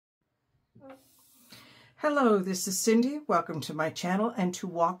Hello, this is Cindy. Welcome to my channel and to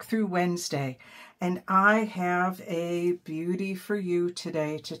Walk Through Wednesday. And I have a beauty for you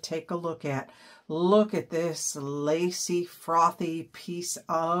today to take a look at. Look at this lacy, frothy piece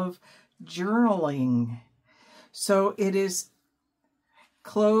of journaling. So it is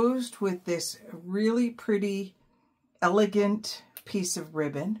closed with this really pretty, elegant piece of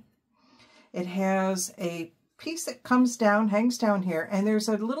ribbon. It has a piece that comes down, hangs down here, and there's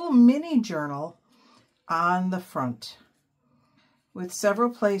a little mini journal on the front with several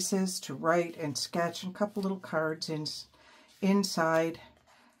places to write and sketch and a couple little cards inside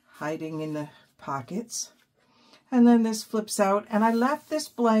hiding in the pockets. And then this flips out, and I left this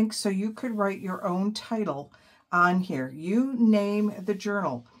blank so you could write your own title on here. You name the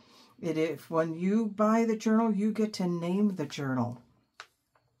journal. When you buy the journal, you get to name the journal.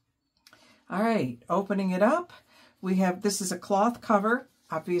 All right, opening it up, this is a cloth cover.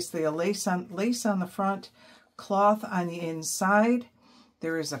 Obviously a lace on the front, cloth on the inside.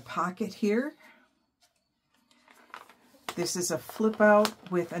 There is a pocket here. This is a flip out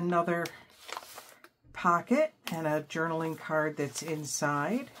with another pocket and a journaling card that's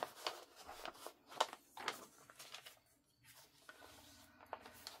inside.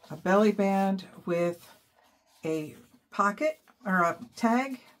 A belly band with a pocket or a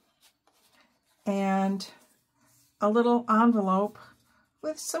tag and a little envelope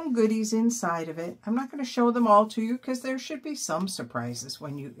with some goodies inside of it. I'm not going to show them all to you because there should be some surprises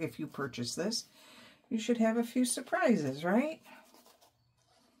if you purchase this. You should have a few surprises, right?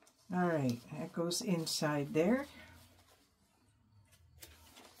 All right, that goes inside there.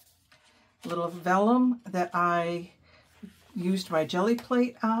 A little vellum that I used my jelly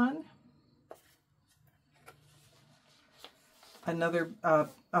plate on. Another a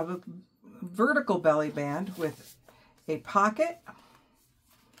vertical belly band with a pocket.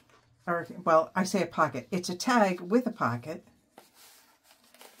 Well, I say a pocket. It's a tag with a pocket.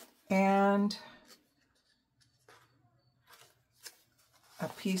 And a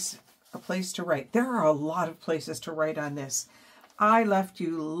place to write. There are a lot of places to write on this. I left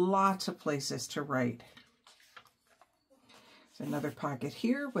you lots of places to write. There's another pocket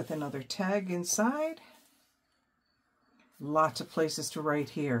here with another tag inside. Lots of places to write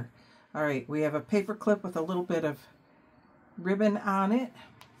here. All right, we have a paper clip with a little bit of ribbon on it.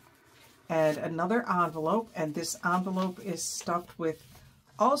 And another envelope, and this envelope is stuffed with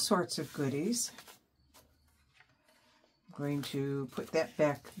all sorts of goodies. I'm going to put that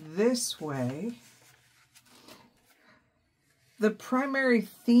back this way. The primary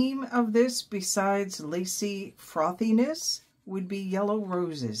theme of this, besides lacy frothiness, would be yellow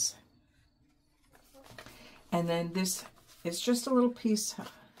roses. And then this is just a little piece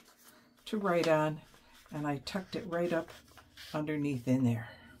to write on, and I tucked it right up underneath in there.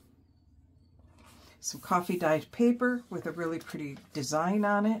 Some coffee dyed paper with a really pretty design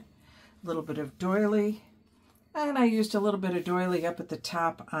on it, a little bit of doily, and I used a little bit of doily up at the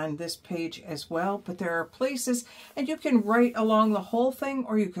top on this page as well. But there are places, and you can write along the whole thing,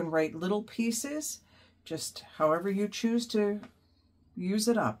 or you can write little pieces, just however you choose to use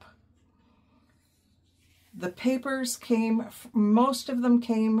it up. The papers most of them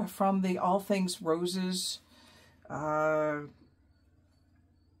came from the All Things Roses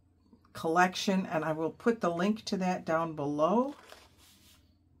collection, and I will put the link to that down below.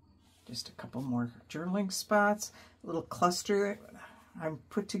 Just a couple more journaling spots, a little cluster I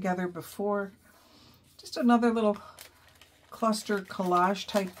put together before. Just another little cluster collage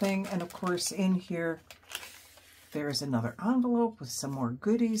type thing, and of course in here there's another envelope with some more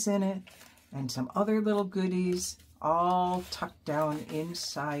goodies in it and some other little goodies all tucked down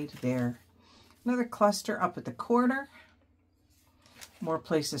inside there. Another cluster up at the corner. More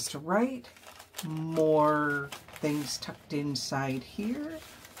places to write, more things tucked inside here.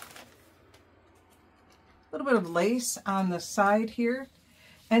 A little bit of lace on the side here.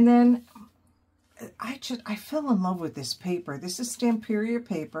 And then I fell in love with this paper. This is Stamperia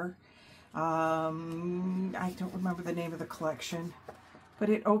paper. I don't remember the name of the collection, but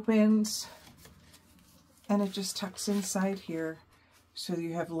it opens and it just tucks inside here so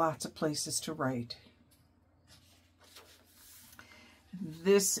you have lots of places to write.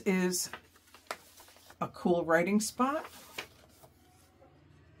 This is a cool writing spot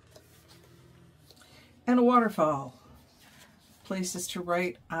and a waterfall. Places to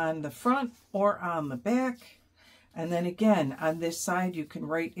write on the front or on the back. And then again, on this side, you can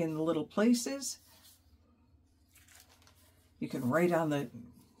write in the little places. You can write on the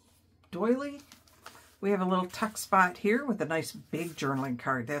doily. We have a little tuck spot here with a nice big journaling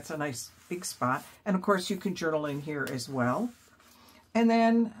card. That's a nice big spot. And of course, you can journal in here as well. And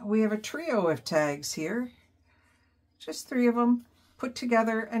then we have a trio of tags here, just 3 of them put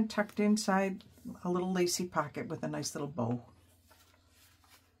together and tucked inside a little lacy pocket with a nice little bow.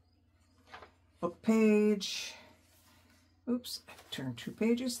 Book page. Oops, I turned 2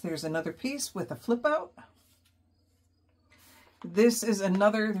 pages. There's another piece with a flip out. This is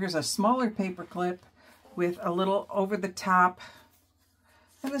another, there's a smaller paper clip with a little over the top.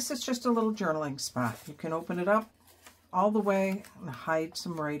 And this is just a little journaling spot. You can open it up all the way and hide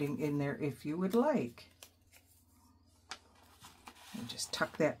some writing in there if you would like. And just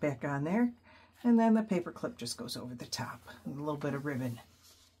tuck that back on there. And then the paper clip just goes over the top with a little bit of ribbon.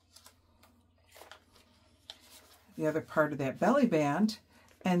 The other part of that belly band,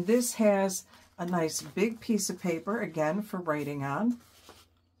 and this has a nice big piece of paper, again, for writing on.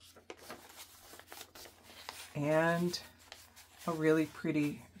 And a really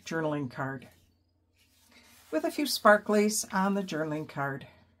pretty journaling card with a few sparklies on the journaling card.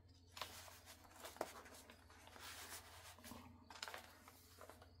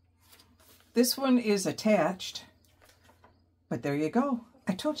 This one is attached, but there you go.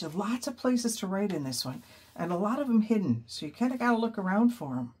 I told you lots of places to write in this one, and a lot of them hidden, so you kind of got to look around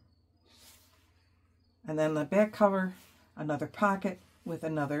for them. And then the back cover, another pocket with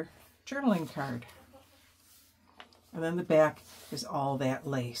another journaling card. And then the back is all that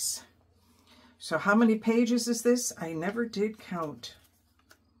lace. So how many pages is this? I never did count.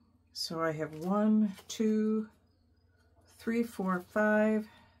 So I have 1, 2, 3, 4, 5,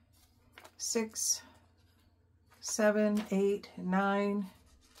 6, 7, 8, 9,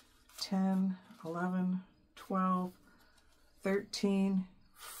 10, 11, 12, 13,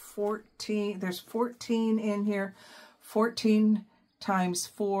 14. There's 14 in here. 14 times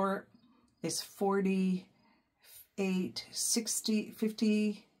 4 is 48, 60,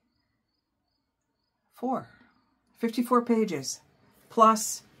 54. 54 pages,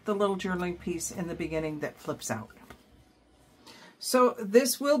 plus the little journaling piece in the beginning that flips out. So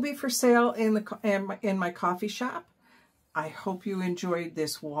this will be for sale in my coffee shop. I hope you enjoyed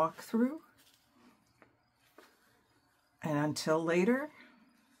this walkthrough. And until later,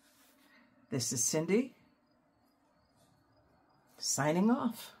 this is Cindy, signing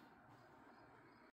off.